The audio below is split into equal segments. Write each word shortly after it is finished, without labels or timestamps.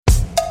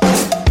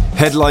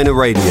Headliner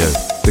Radio,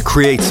 the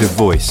creative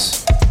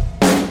voice.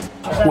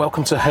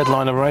 Welcome to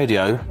Headliner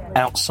Radio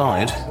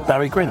outside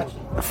Barry Grint.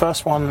 The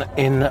first one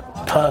in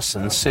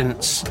person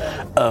since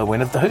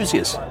Irwin of the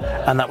Hoosiers.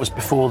 And that was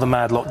before the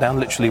mad lockdown,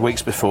 literally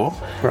weeks before.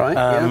 Right,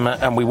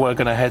 And we were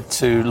going to head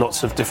to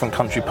lots of different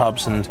country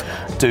pubs and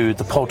do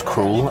the pod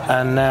crawl.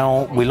 And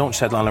now we launched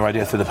Headliner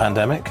Radio through the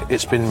pandemic.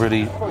 It's been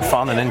really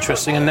fun and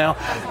interesting. And now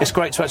it's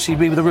great to actually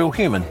be with a real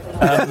human.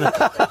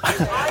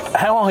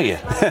 How are you?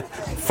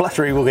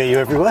 Flattery will get you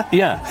everywhere.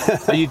 Yeah.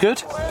 Are you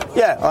good?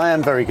 Yeah, I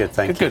am very good,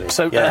 thank you. Good.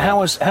 So yeah.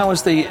 how is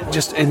the,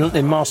 just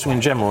in mastering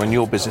in general, in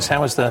your business,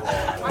 how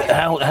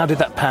did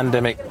that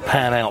pandemic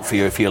pan out for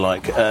you, if you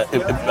like?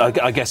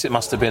 I guess it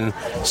must have been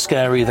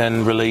scary,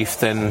 then relief,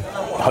 then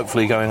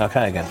hopefully going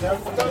okay again.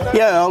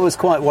 Yeah, I was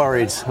quite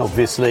worried,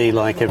 obviously,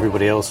 like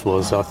everybody else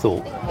was. I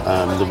thought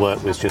the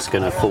work was just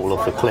going to fall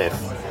off a cliff.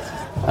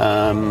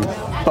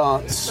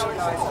 But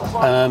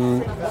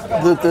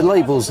the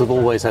labels have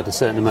always had a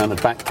certain amount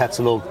of back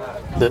catalogue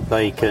that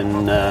they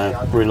can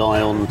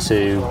rely on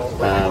to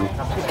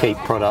keep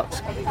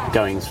product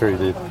going through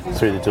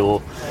the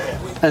door.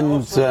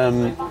 And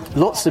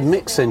lots of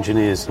mix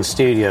engineers and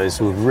studios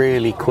were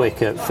really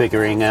quick at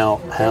figuring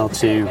out how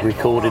to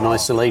record in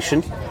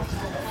isolation.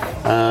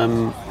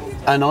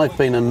 And I've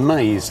been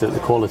amazed at the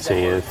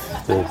quality of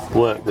the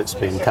work that's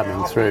been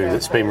coming through,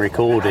 that's been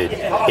recorded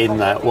in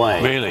that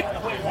way. Really?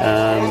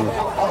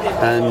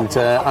 And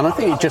I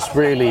think it just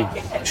really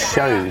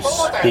shows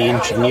the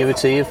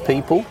ingenuity of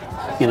people.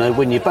 You know,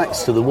 when your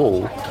back's to the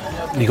wall,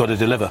 You've got to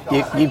deliver.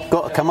 You've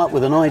got to come up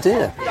with an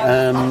idea,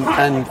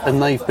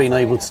 and they've been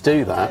able to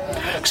do that.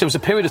 Because there was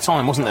a period of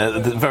time, wasn't there,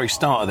 at the very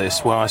start of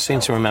this, where I seem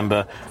to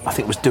remember, I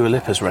think it was Dua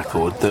Lipa's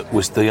record that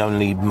was the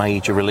only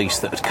major release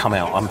that had come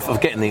out. I'm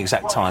forgetting the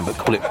exact time, but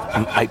call it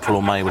April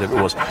or May, whatever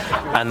it was.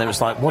 And it was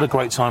like, what a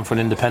great time for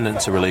an independent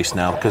to release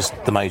now, because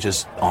the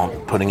majors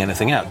aren't putting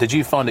anything out. Did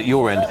you find at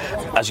your end,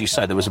 as you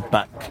say, there was a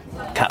back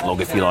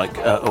catalogue, if you like,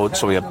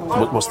 what's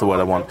the word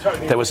I want?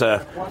 It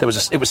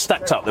was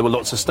stacked up. There were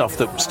lots of stuff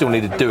that still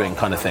needed doing,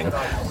 kind of thing,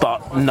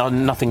 but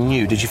nothing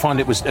new. Did you find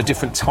it was a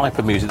different type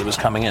of music that was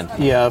coming in?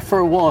 Yeah, for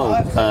a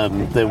while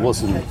there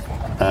wasn't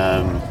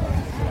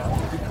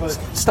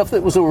stuff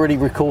that was already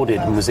recorded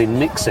and was in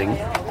mixing.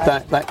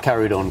 That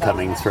carried on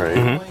coming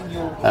through,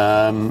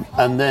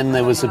 and then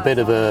there was a bit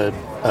of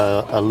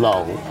a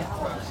lull.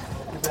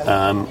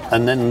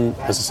 And then,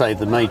 as I say,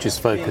 the majors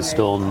focused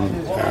on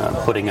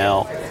putting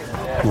out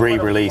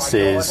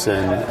re-releases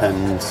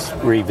and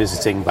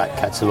revisiting back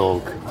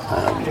catalogue,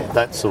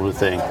 that sort of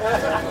thing,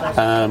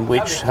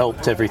 which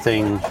helped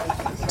everything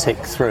tick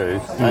through.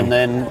 And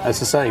then,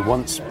 as I say,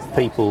 once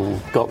people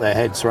got their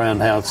heads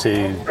around how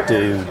to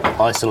do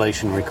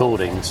isolation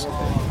recordings,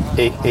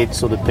 it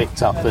sort of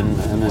picked up and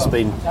has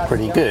been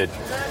pretty good.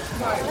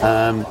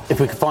 If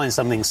we could find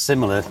something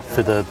similar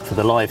for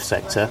the live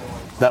sector,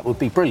 that would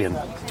be brilliant.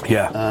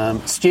 Yeah.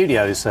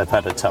 Studios have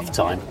had a tough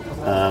time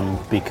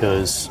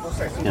because,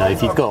 you know,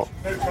 if you've got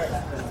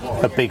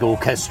a big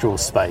orchestral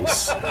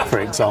space, for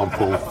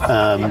example,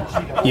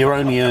 you're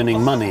only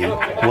earning money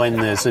when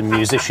there's a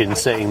musician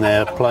sitting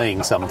there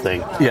playing something.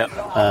 Yeah.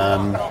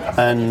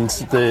 And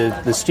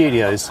the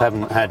studios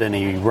haven't had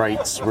any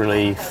rates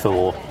relief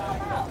or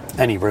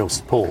any real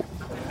support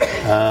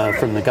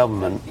from the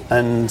government,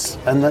 and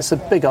that's a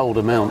big old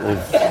amount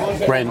of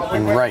rent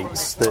and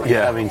rates that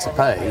you're having to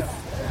pay.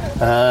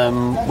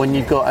 When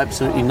you've got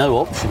absolutely no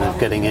option of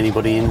getting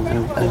anybody in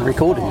and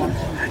recording them.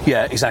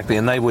 Yeah, exactly,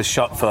 and they were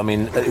shut for,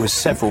 it was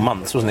several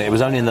months, wasn't it? It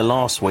was only in the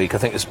last week, I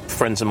think there's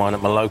friends of mine at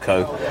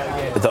Moloko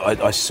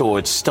that I saw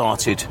had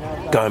started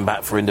going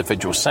back for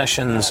individual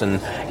sessions, and,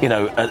 you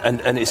know,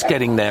 and it's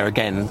getting there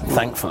again,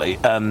 thankfully.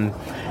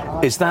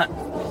 Is that,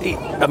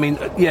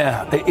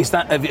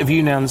 have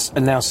you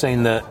now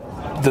seen that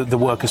the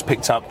work has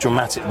picked up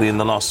dramatically in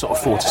the last sort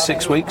of 4 to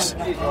 6 weeks?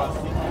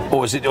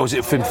 Or has it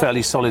been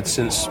fairly solid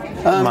since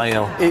May?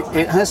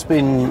 It has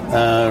been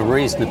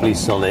reasonably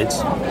solid.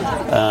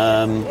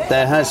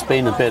 There has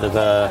been a bit of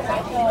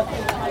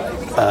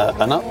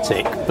an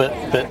uptick,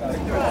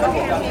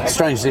 but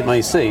strange as it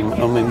may seem,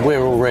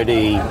 we're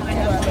already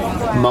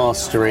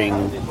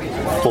mastering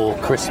for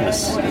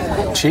Christmas.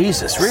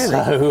 Jesus, really?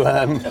 So,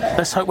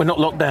 let's hope we're not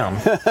locked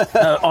down.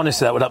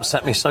 Honestly, that would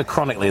upset me so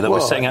chronically that we're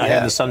sitting out here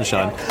in the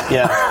sunshine.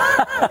 Yeah.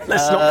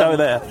 Let's not go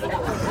there.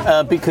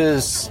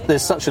 Because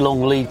there's such a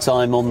long lead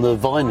time on the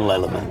vinyl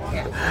element.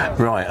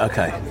 Right,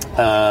 okay.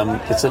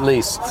 It's at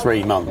least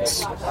 3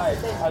 months.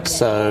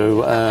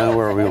 So,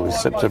 where are we?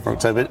 September,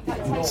 October.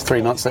 It's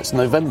 3 months, that's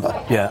November.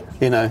 Yeah.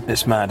 You know.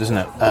 It's mad, isn't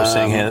it? We're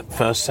sitting here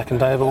first, second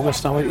day of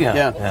August, are we?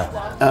 Yeah.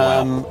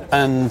 Wow.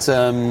 And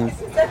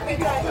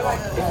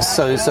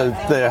so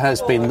there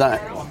has been that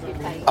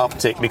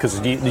uptick because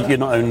you're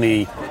not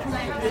only...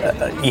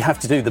 you have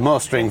to do the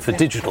mastering for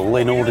digital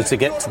in order to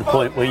get to the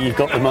point where you've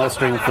got the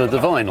mastering for the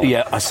vinyl.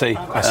 Yeah, I see.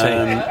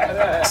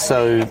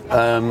 So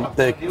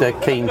they're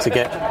keen to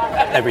get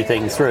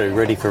everything through,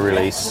 ready for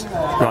release,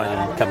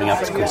 coming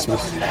up to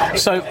Christmas.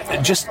 So,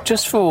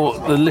 just for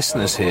the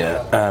listeners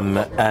here,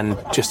 and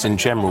just in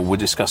general, we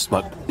discussed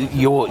like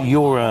your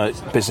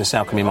business,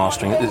 Alchemy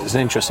Mastering. It's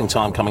an interesting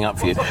time coming up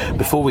for you.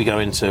 Before we go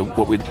into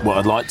what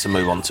I'd like to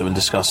move on to and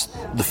discuss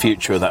the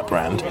future of that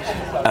brand,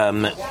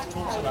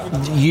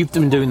 you've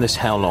been doing this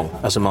how long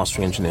as a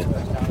mastering engineer?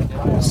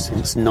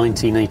 Since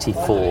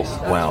 1984.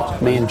 Wow.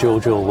 Me and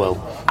George Orwell.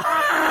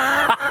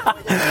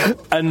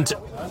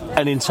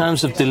 And in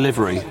terms of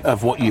delivery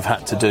of what you've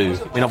had to do,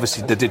 I mean,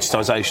 obviously the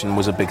digitisation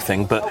was a big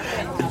thing, but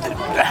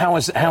how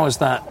has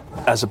that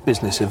as a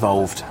business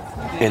evolved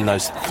in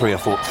those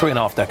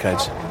 3.5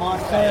 decades?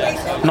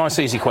 Nice,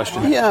 easy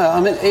question. Yeah,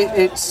 I mean,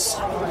 it's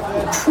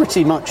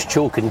pretty much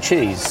chalk and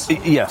cheese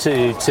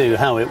to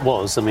how it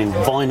was. I mean,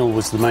 vinyl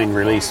was the main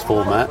release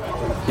format.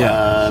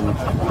 Yeah.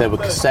 There were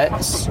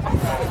cassettes.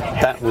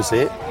 That was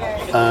it.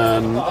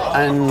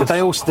 And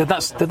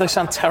did they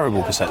sound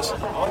terrible, cassettes?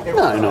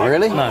 No, not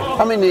really. No.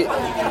 I mean,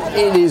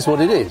 it is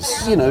what it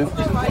is. You know,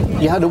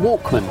 you had a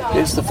Walkman.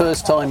 It's the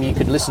first time you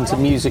could listen to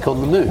music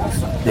on the move.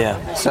 Yeah.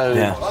 So,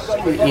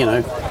 you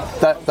know,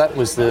 that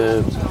was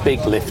the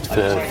big lift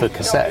for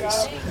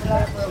cassettes.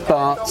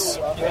 But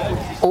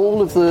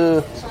all of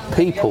the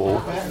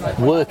people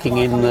working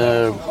in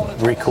the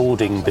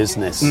recording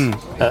business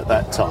at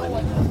that time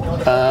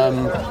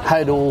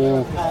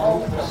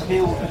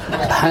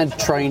had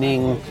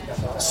training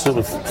sort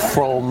of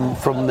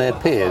from their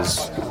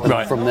peers,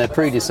 right, from their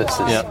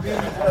predecessors.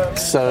 Yeah.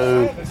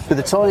 So by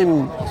the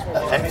time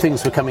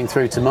things were coming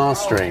through to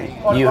mastering,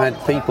 you had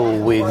people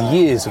with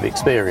years of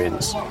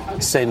experience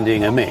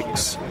sending a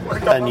mix,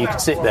 and you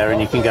could sit there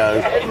and you can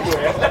go,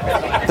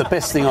 the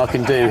best thing I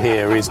can do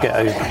here is get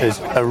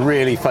a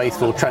really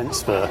faithful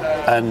transfer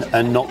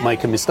and not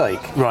make a mistake.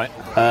 Right.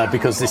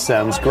 Because this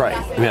sounds great.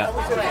 Yeah.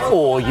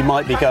 Or you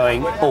might be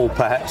going,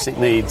 perhaps it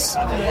needs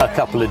a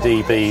couple of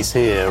dBs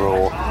here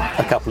or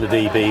a couple of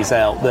dBs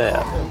out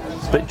there.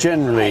 But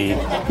generally,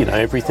 you know,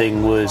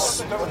 everything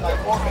was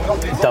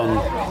done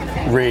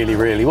really,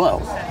 really well.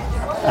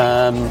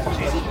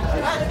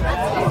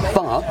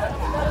 But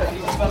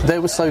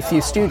there were so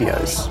few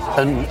studios,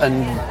 and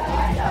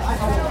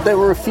there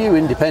were a few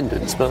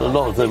independents, but a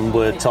lot of them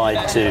were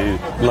tied to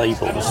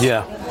labels.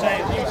 Yeah.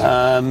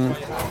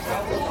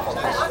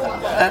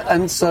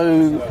 And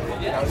so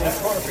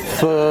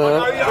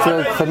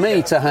for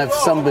me to have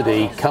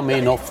somebody come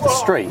in off the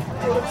street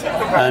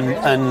and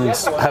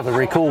have a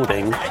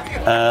recording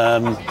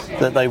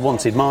that they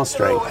wanted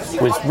mastering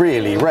was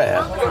really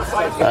rare.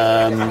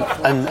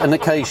 And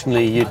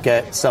occasionally you'd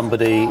get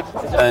somebody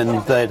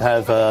and they'd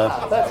have a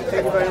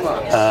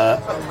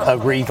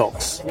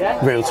Revox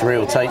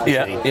reel-to-reel tape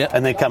machine,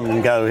 and they'd come in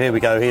and go, here we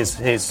go,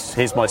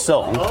 here's my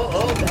song.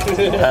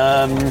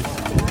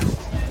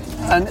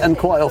 And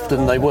quite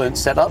often they weren't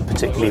set up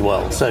particularly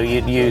well, so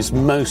you'd use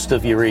most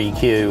of your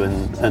EQ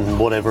and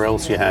whatever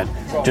else you had,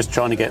 just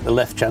trying to get the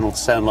left channel to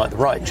sound like the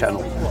right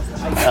channel.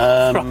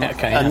 Right,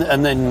 okay,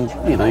 and then,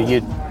 you know,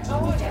 you'd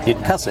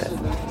cut it.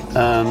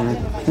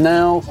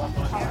 Now,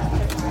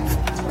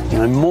 you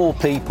know, more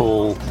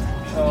people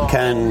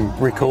can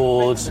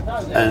record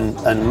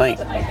and make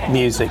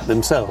music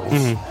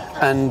themselves,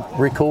 and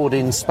record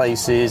in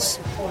spaces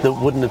that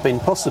wouldn't have been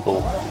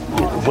possible.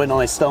 When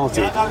I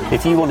started,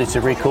 if you wanted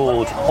to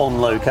record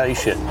on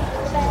location,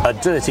 a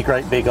dirty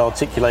great big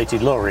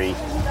articulated lorry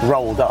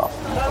rolled up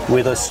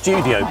with a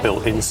studio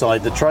built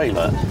inside the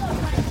trailer,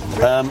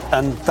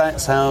 and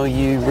that's how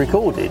you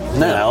recorded.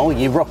 Now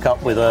you rock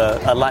up with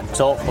a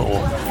laptop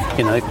or,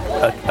 you know,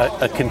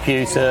 a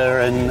computer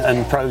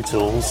and Pro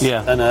Tools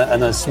and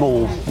a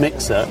small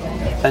mixer,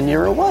 and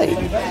you're away.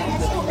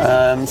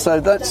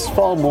 So that's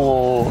far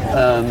more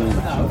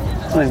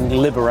I mean,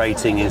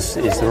 liberating is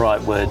the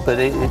right word, but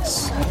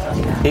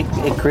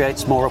it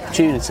creates more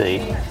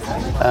opportunity.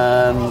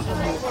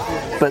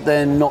 But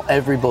then not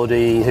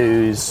everybody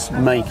who's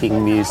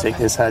making music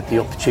has had the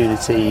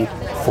opportunity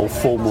for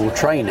formal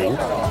training.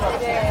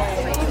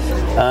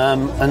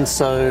 And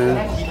so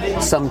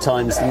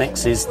sometimes the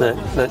mixes that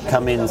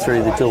come in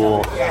through the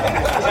door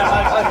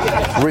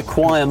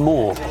require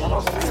more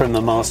from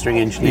the mastering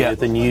engineer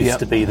than used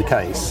to be the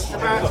case.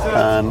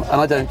 And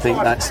I don't think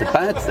that's a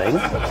bad thing,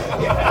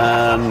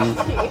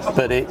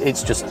 but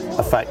it's just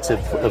a fact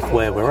of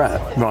where we're at.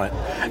 Right.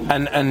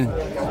 And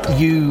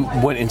you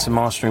went into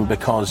mastering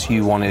because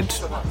you wanted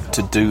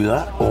to do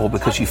that, or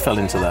because you fell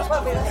into that?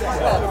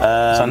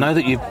 So I know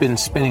that you've been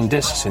spinning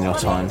discs in your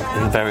time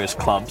in various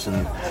clubs,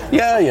 and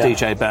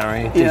DJ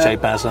Barry, DJ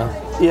Bazza.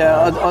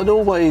 Yeah, I'd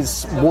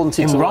always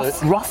wanted to...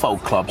 rough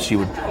old clubs you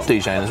were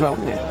DJing as well,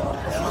 wouldn't you?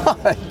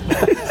 I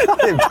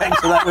didn't take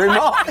to that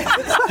remark.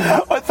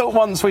 I thought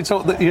once we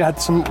talked that you had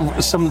some.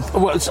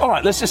 Well, all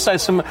right, let's just say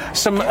some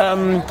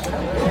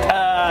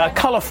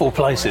colourful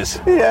places.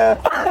 Yeah.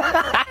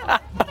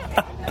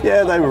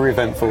 Yeah, they were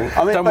eventful.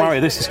 I mean, don't worry,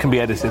 this can be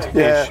edited.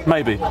 Yeah,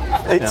 maybe.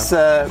 It's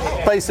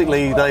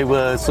basically they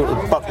were sort of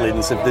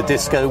butlins of the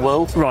disco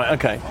world. Right.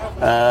 Okay.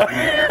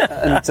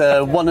 And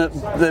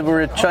there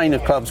were a chain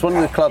of clubs. One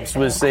of the clubs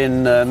was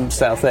in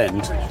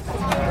Southend,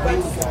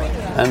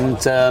 And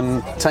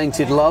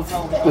Tainted Love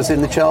was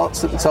in the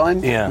charts at the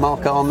time. Yeah.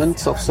 Mark Armand,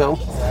 Soft Cell.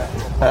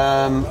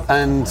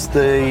 And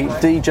the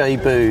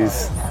DJ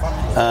booth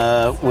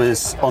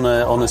was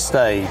on a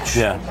stage.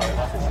 Yeah.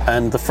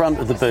 And the front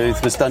of the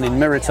booth was done in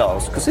mirror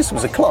tiles, because this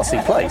was a classy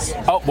place.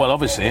 Oh, well,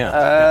 obviously,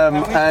 yeah.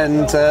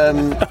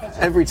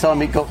 Every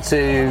time it got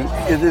to,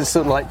 it was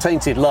sort of like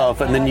Tainted Love,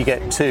 and then you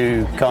get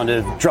two kind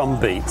of drum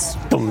beats,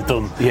 dum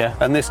dum. Yeah.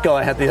 And this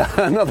guy had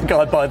another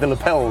guy by the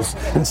lapels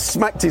and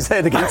smacked his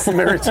head against the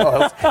mirror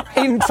tiles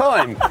in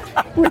time,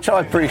 which I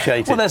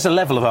appreciated. Well, there's a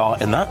level of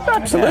art in that.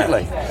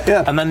 Absolutely.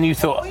 Yeah. And then you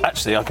thought,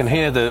 actually, I can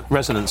hear the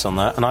resonance on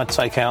that, and I'd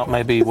take out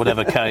maybe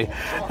whatever K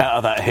out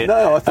of that hit.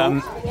 No, I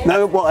thought.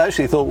 No, what I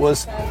actually thought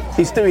was,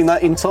 he's doing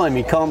that in time.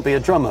 He can't be a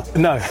drummer.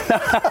 No.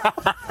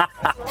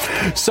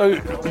 So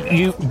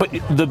but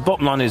the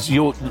bottom line is,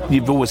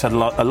 you've always had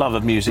a love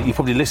of music. You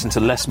probably listen to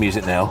less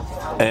music now.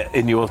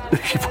 You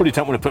probably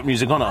don't want to put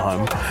music on at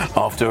home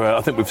after.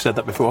 I think we've said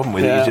that before, haven't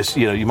we? Yeah. That you just,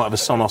 you might have a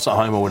Sonos at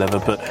home or whatever,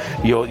 but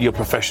your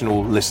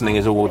professional listening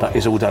is all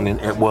done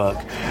at work.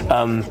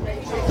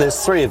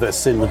 There's three of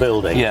us in the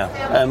building. Yeah.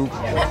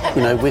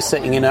 We're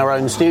sitting in our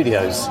own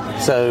studios,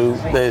 so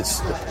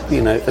there's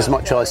as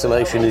much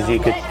isolation as you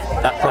could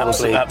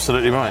probably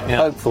absolutely right. Yeah.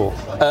 hope for.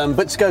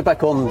 But to go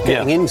back on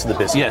getting into the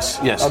business,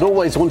 yes, I'd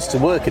always wanted to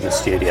work in a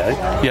studio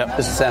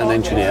as a sound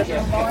engineer,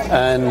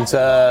 and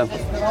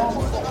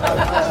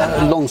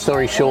long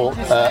story short,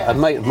 a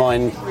mate of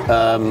mine,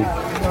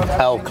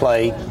 Al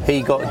Clay,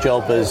 he got a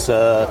job as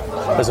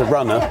a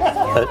runner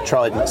at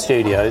Trident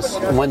Studios,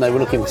 and when they were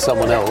looking for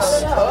someone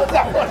else,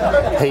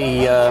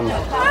 he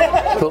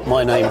put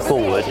my name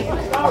forward,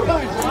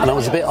 and I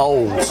was a bit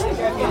old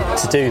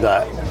to do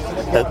that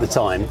at the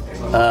time,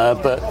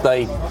 but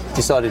they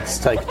decided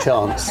to take a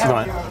chance.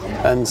 Right.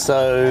 And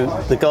so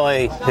the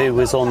guy who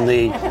was on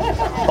the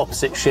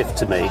opposite shift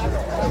to me,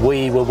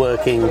 we were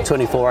working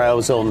 24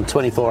 hours on,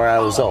 24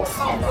 hours off,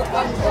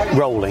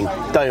 rolling,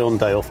 day on,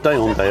 day off, day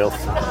on, day off,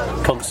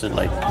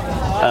 constantly.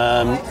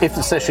 If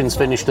the sessions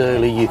finished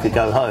early, you could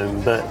go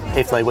home, but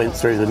if they went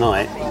through the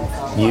night,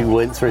 you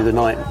went through the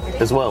night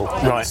as well.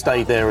 Right. And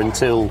stayed there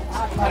until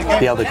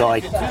the other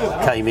guy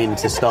came in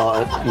to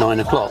start at 9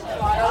 o'clock.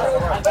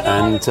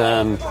 And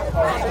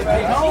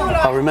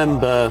I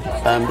remember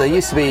there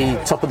used to be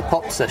Top of the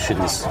Pop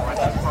sessions,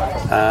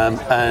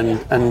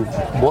 and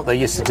what they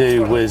used to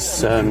do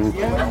was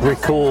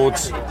record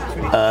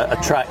a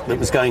track that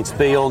was going to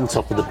be on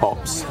Top of the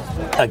Pops.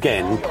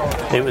 Again,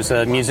 it was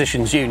a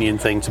musicians' union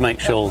thing to make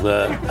sure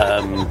that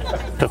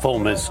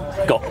performers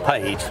got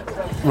paid.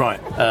 Right.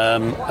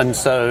 And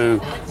so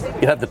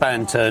you had the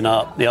band turn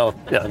up, the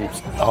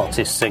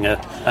artist,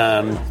 singer,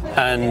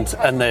 and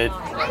they'd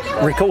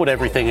record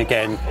everything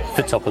again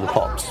for Top of the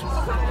Pops.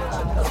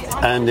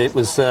 And it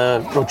was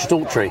Roger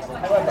Daltrey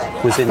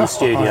was in the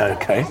studio.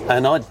 Okay.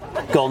 And I'd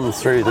gone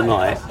through the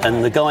night,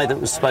 and the guy that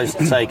was supposed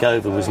to take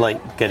over was late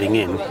getting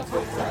in.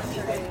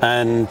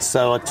 And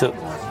so I took,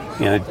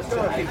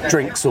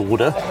 drinks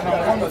order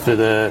for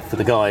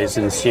the guys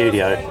in the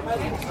studio,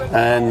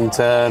 and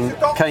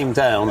came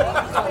down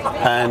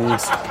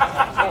and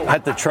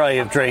had the tray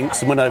of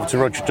drinks and went over to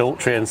Roger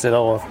Daltrey and said,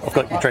 "Oh, I've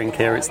got your drink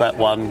here, it's that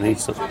one." And he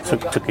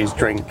took his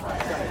drink.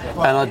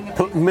 And I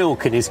put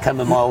milk in his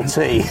chamomile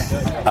tea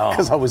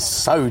because I was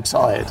so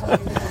tired.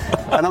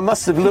 And I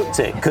must have looked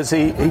at it, because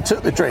he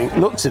took the drink,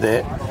 looked at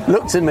it,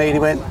 looked at me, and he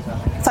went,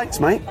 "Thanks,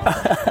 mate."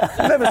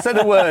 Never said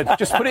a word,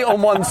 just put it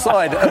on one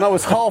side. And I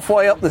was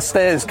halfway up the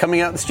stairs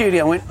coming out the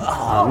studio and went,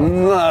 "Oh,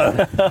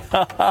 no."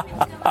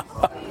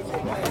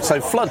 So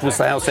Flood was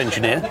the house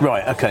engineer.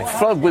 Right, okay.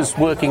 Flood was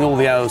working all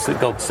the hours that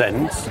God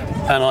sends,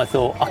 and I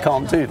thought, I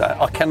can't do that.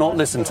 I cannot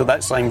listen to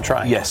that same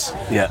track. Yes,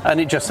 yeah.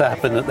 And it just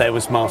happened that there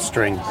was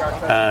mastering.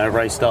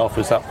 Ray Staff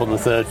was up on the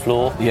third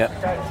floor. Yeah.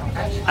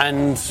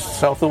 And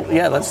so I thought,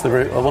 that's the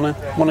route I want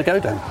to go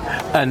down.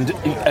 And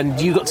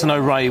you got to know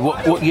Ray.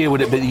 What year would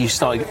it be that you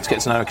started to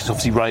get to know her? Because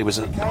obviously Ray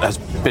has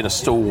been a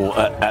stalwart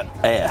at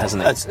Air,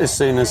 hasn't he? As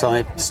soon as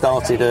I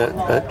started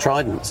at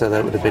Trident, so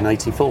that would have been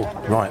 84.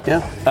 Right.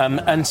 Yeah.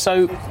 And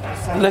so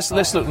let's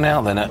look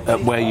now then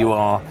at where you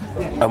are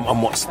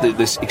and what's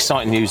this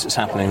exciting news that's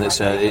happening.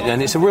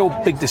 And it's a real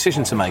big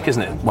decision to make,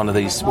 isn't it? One of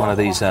these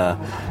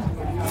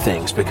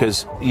things,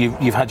 because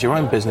you've had your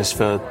own business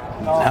for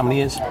how many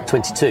years?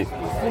 22.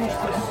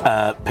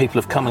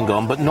 People have come and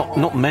gone, but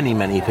not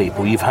many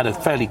people. You've had a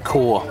fairly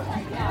core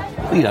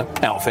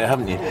outfit,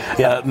 haven't you?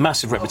 Yeah.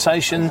 Massive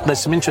reputation. There's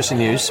some interesting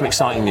news, some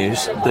exciting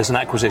news. There's an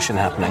acquisition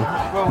happening.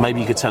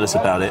 Maybe you could tell us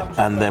about it,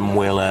 and then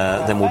we'll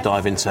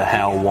dive into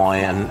how, why,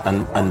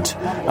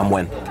 and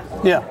when.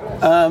 Yeah.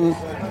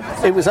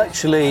 It was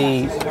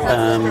actually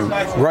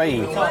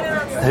Ray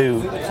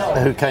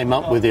who came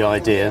up with the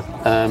idea.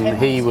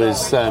 He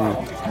was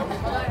at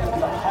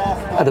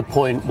a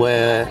point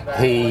where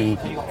he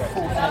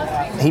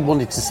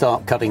wanted to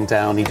start cutting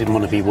down. He didn't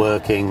want to be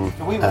working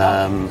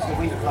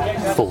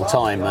full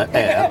time at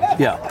Air.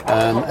 Yeah.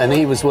 And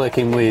he was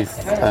working with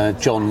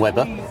John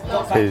Webber,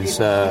 who's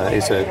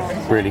is a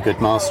really good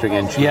mastering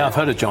engineer. Yeah, I've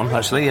heard of John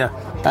actually. Yeah.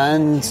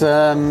 And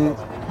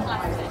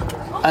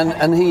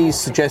And he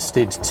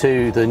suggested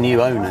to the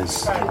new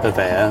owners of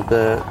Air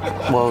that,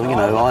 well, you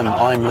know,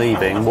 I'm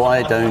leaving.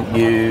 Why don't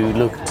you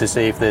look to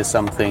see if there's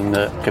something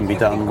that can be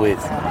done with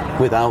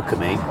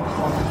Alchemy?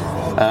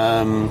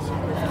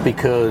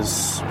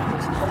 Because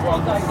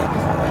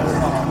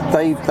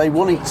they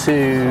wanted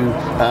to.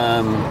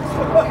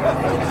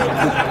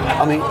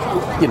 I mean,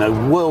 you know,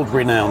 world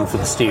renowned for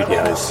the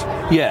studios.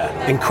 Yeah,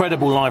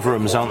 incredible live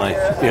rooms, aren't they?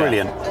 Yeah.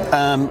 Brilliant.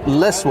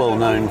 Less well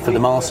known for the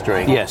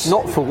mastering. Yes.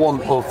 Not for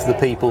want of the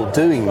people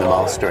doing the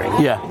mastering.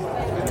 Yeah.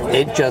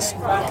 It just,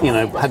 you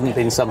know, hadn't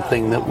been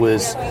something that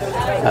was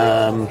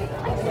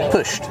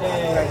pushed.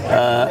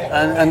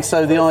 And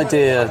so the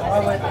idea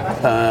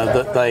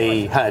that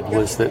they had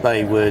was that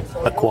they would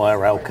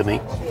acquire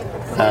Alchemy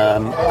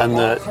and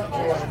that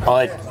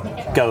I'd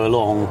go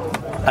along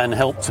and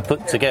help to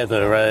put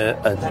together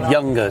a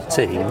younger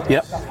team.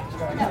 Yep.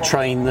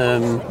 Train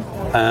them,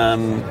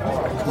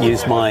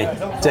 use my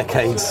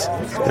decades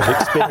of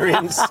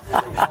experience,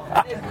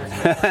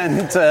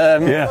 and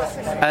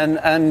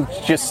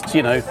just,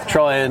 you know,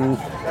 try and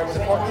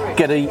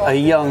get a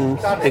young,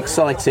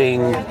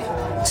 exciting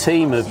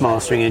team of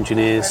mastering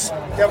engineers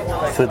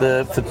for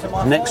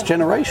the next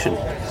generation.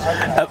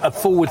 A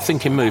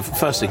forward-thinking move.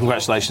 Firstly,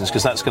 congratulations,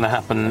 because that's going to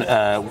happen.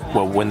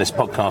 Well, when this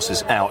podcast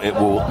is out, it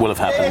will have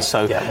happened.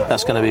 So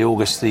that's going to be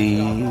August the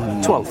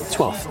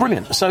 12th.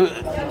 Brilliant. So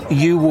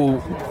you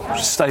will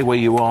stay where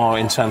you are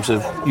in terms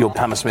of your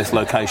Hammersmith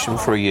location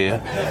for a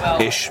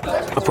year-ish,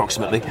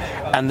 approximately,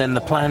 and then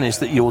the plan is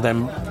that you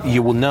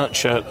will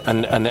nurture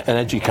and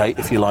educate,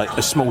 if you like,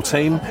 a small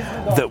team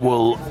that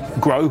will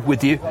grow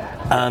with you,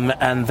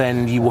 and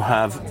then you will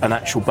have an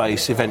actual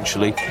base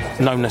eventually,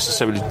 no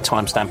necessarily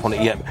timestamp on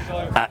it yet,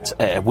 at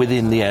Air,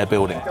 within the Air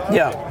building.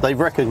 Yeah, they've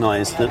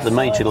recognised that the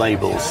major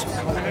labels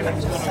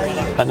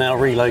are now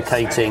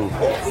relocating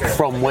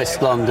from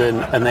West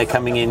London, and they're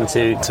coming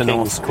into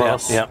King's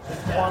Cross. Yeah.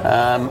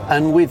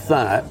 And with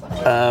that,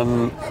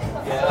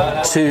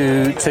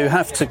 to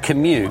have to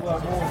commute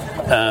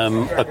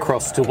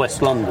across to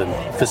West London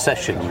for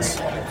sessions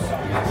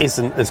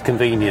isn't as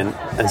convenient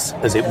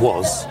as it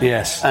was.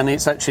 Yes. And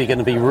it's actually going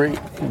to be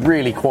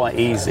really quite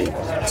easy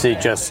to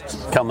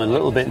just come a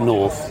little bit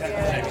north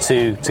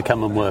to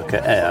come and work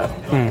at Air.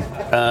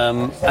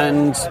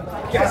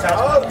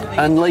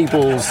 And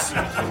labels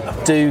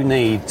do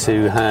need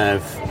to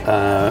have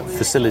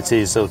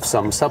facilities of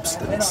some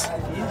substance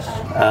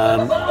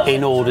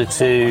in order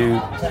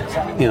to,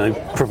 you know,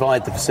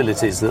 provide the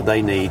facilities that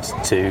they need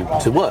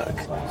to work.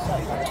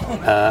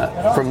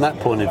 From that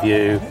point of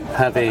view,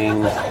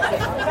 having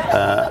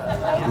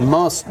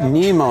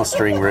new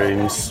mastering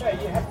rooms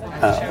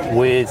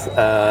with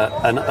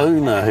an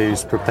owner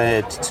who's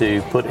prepared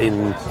to put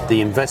in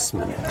the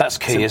investment. That's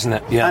key, isn't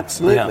it? Yeah,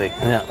 absolutely.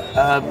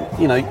 Yeah.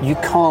 You know, you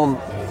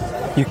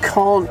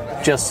can't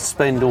just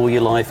spend all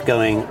your life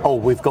going, oh,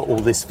 we've got all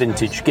this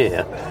vintage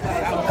gear.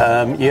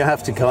 You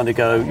have to kind of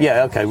go,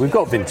 yeah, okay, we've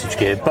got vintage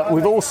gear, but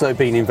we've also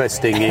been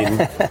investing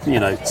in, you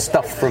know,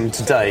 stuff from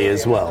today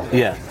as well.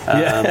 Yeah.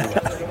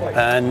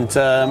 And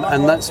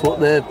that's what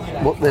they're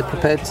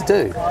prepared to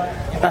do.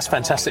 That's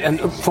fantastic.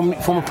 And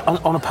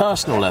on a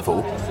personal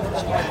level,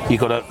 you've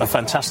got a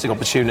fantastic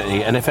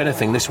opportunity. And if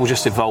anything, this will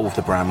just evolve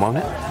the brand, won't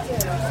it?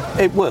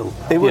 It will.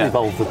 It will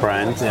evolve the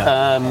brand.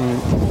 Yeah.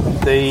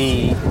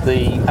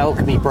 The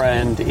Alchemy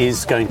brand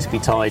is going to be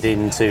tied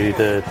into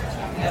the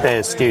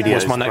Air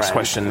Studios. What's my next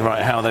question?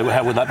 Right, how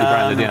would that be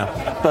branded?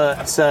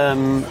 But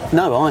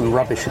no, I'm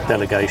rubbish at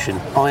delegation.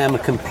 I am a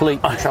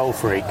complete control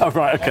freak. Oh,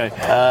 right, okay.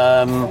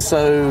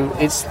 So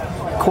it's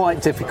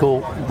quite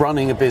difficult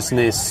running a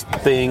business,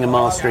 being a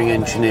mastering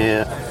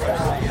engineer,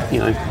 you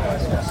know,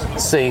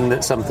 seeing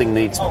that something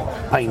needs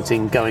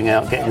painting, going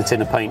out, getting the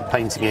tin of paint,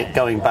 painting it,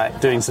 going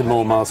back, doing some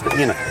more mastering,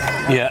 you know.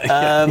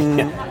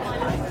 Yeah.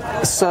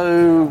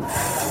 So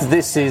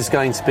this is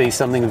going to be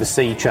something of a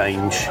sea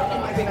change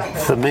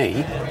for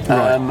me,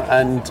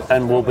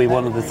 and will be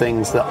one of the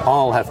things that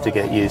I'll have to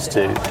get used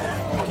to.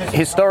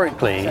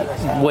 Historically,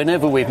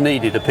 whenever we've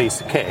needed a piece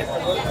of kit,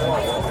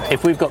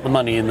 if we've got the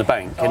money in the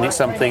bank and it's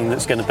something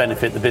that's going to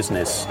benefit the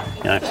business,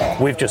 you know,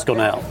 I've just gone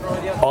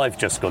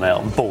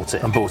out and bought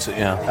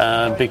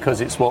it.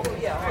 Because it's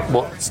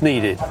what's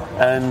needed.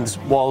 And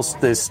whilst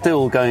there's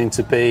still going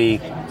to be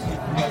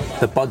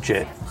the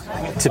budget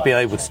to be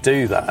able to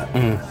do that,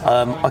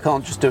 I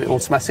can't just do it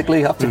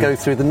automatically. I have to go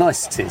through the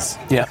niceties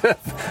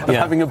of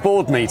having a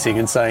board meeting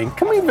and saying,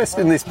 can we invest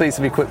in this piece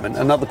of equipment?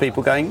 And other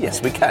people going,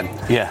 yes, we can.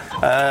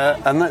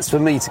 And that's for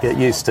me to get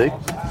used to.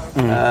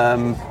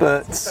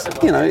 But,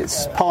 you know,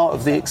 it's part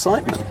of the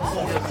excitement.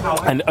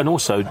 And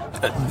also,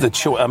 the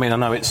choice, I mean, I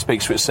know it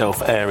speaks for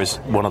itself. Air is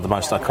one of the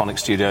most iconic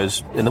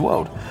studios in the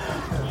world.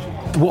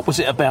 What was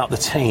it about the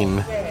team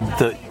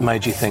that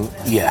made you think,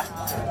 yeah,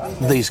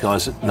 these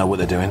guys know what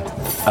they're doing?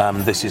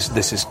 This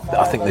is.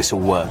 I think this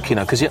will work. You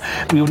know, because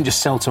we wouldn't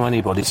just sell to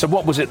anybody. So,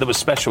 what was it that was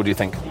special? Do you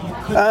think?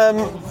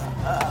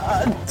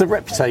 The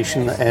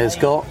reputation that Air's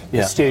got,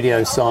 the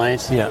studio side.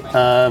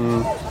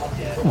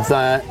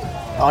 That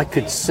I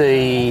could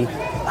see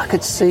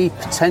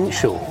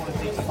potential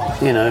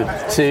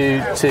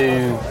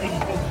to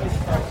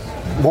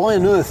why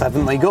on earth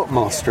haven't they got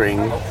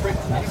mastering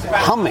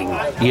humming?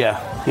 Yeah.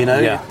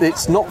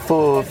 It's not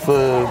for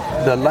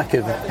the lack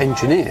of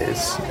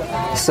engineers.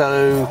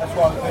 So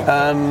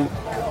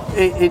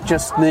it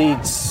just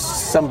needs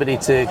somebody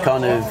to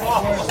kind of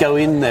go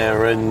in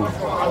there and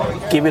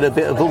give it a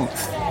bit of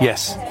oomph.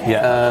 Yes.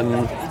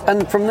 Yeah.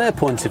 And from their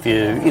point of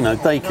view,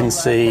 they can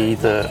see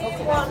that,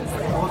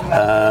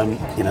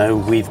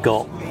 we've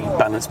got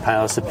balanced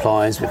power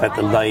supplies, we've had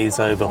the lathes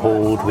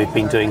overhauled, we've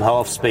been doing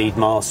half-speed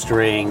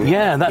mastering.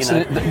 Yeah,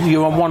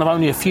 you're one of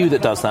only a few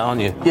that does that,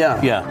 aren't you?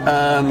 Yeah. Yeah.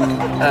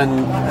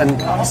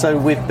 And so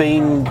we've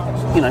been,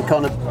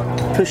 kind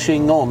of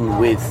pushing on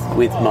with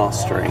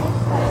mastering.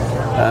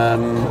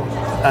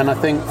 And I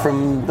think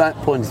from that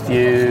point of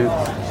view,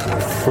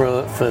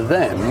 for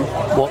them,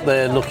 what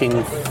they're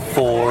looking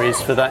for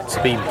is for that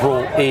to be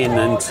brought in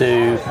and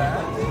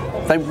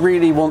they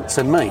really want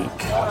to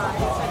make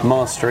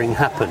mastering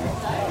happen.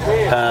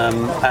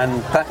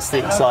 And that's the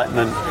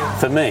excitement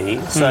for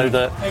me, so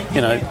that,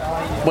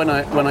 when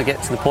I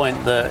get to the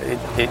point that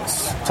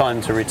it's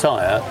time to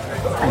retire,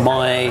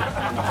 my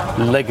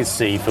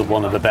legacy, for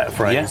want of a better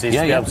phrase, is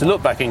to be able to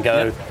look back and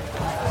go,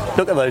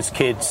 look at those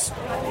kids.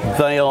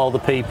 They are the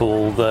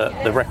people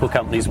that the record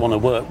companies want to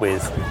work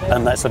with,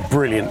 and that's a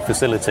brilliant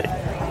facility.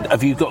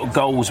 Have you got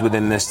goals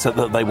within this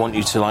that they want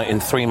you to, like, in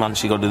 3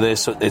 months you got to do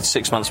this, in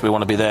 6 months we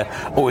want to be there,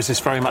 or is this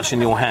very much in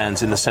your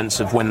hands in the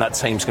sense of when that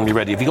team's going to be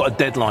ready? Have you got a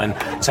deadline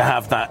to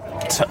have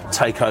that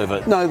take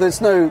over? No,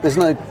 there's no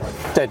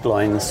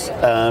deadlines.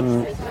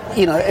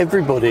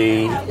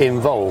 Everybody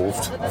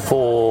involved,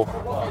 for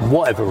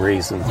whatever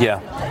reason,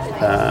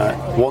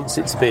 wants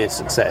it to be a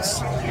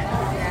success.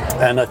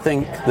 And I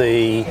think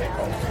the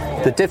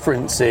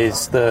difference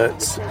is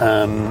that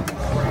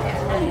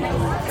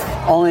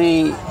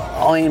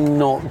I'm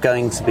not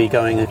going to be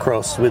going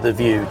across with a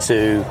view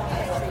to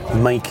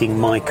making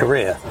my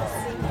career,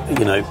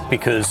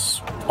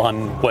 because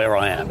I'm where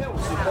I am.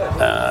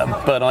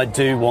 But I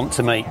do want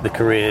to make the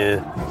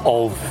career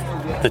of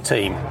the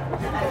team.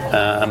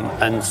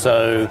 And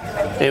so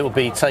it will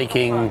be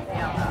taking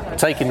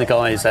the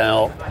guys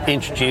out,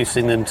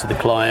 introducing them to the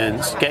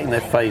clients, getting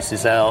their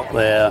faces out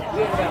there,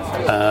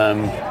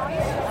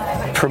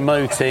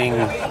 promoting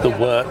the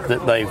work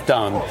that they've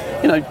done.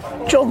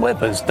 John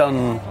Webber's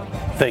done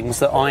things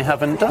that I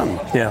haven't done.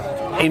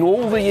 Yeah. In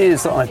all the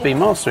years that I've been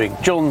mastering,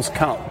 John's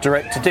cut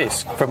direct to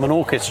disc from an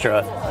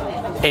orchestra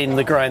in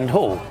the Grand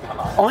Hall.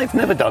 I've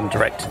never done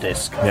direct to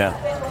disc. Yeah.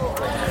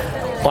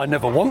 I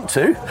never want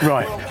to.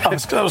 Right.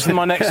 That was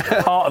my next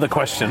part of the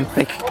question.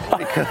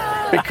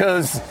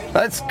 Because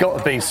that's got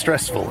to be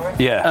stressful.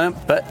 Yeah.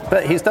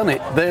 But he's done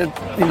it.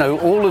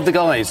 All of the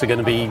guys are going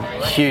to be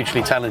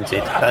hugely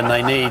talented, and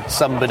they need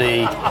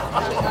somebody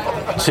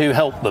to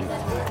help them.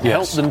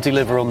 Help them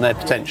deliver on their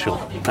potential.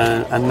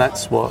 And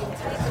that's what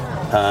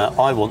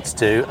I want to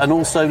do. And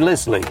also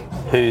Leslie,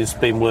 who's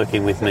been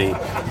working with me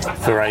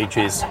for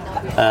ages.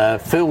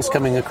 Phil's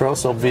coming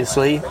across,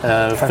 obviously.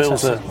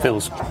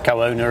 Phil's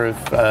co-owner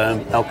of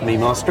Alchemy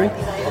Mastering.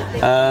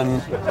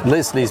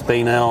 Leslie's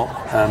been out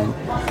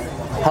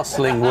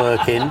hustling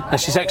work in. And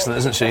she's excellent,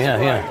 isn't she? Yeah.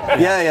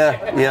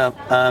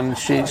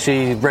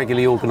 She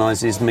regularly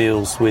organises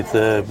meals with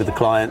the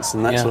clients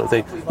and that sort of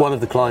thing. One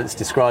of the clients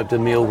described a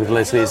meal with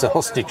Leslie as a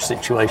hostage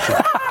situation.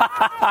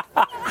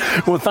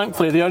 Well,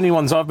 thankfully, the only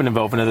ones I've been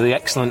involved in are the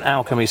excellent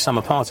Alchemy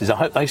summer parties. I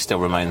hope they still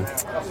remain.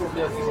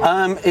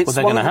 They're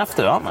going to have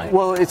to, aren't they?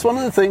 Well, it's one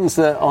of the things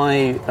that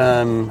I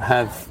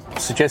have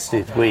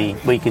suggested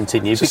we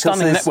continue. It's a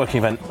stunning networking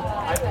event.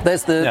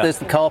 There's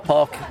the car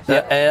park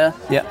air,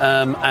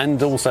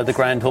 and also the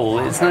Grand Hall.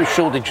 There's no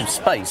shortage of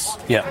space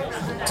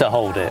to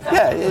hold it.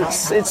 Yeah,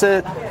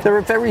 there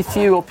are very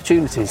few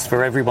opportunities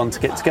for everyone to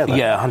get together.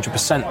 Yeah,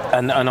 100%.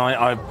 And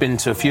I've been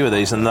to a few of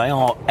these, and they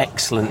are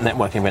excellent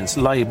networking events.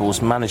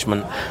 Labels,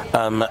 management,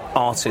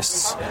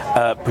 artists,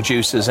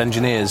 producers,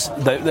 engineers.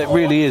 That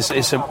really is.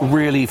 It's a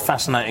really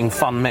fascinating,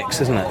 fun mix,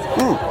 isn't it?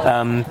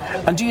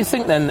 And do you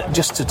think then,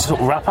 just to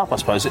sort of wrap up, I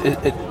suppose,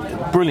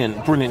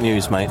 brilliant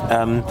news, mate.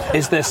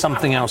 Is there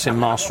something else in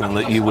mastering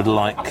that you would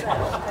like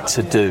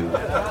to do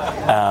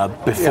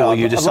before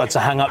you decide to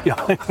hang up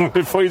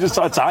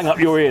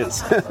your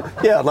ears?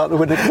 Yeah, I'd like to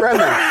win a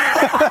Grammy.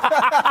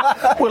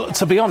 Well,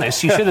 to be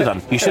honest, you should have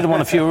done. You should have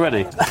won a few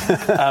already.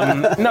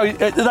 No,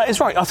 that is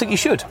right. I think you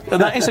should.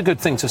 That is a good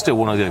thing to still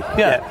want to do.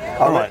 Yeah.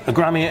 All right, a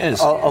Grammy it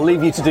is. I'll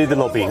leave you to do the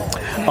lobbying.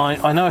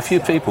 I know a few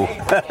people.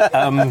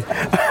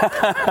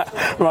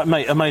 Right,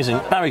 mate, amazing.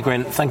 Barry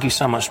Grint, thank you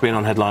so much for being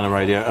on Headliner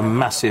Radio, and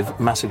massive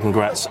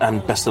congrats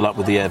and best of luck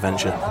with the Air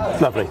venture.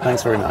 Lovely,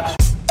 thanks very much.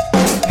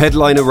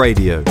 Headliner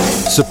Radio,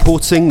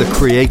 supporting the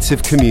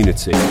creative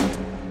community.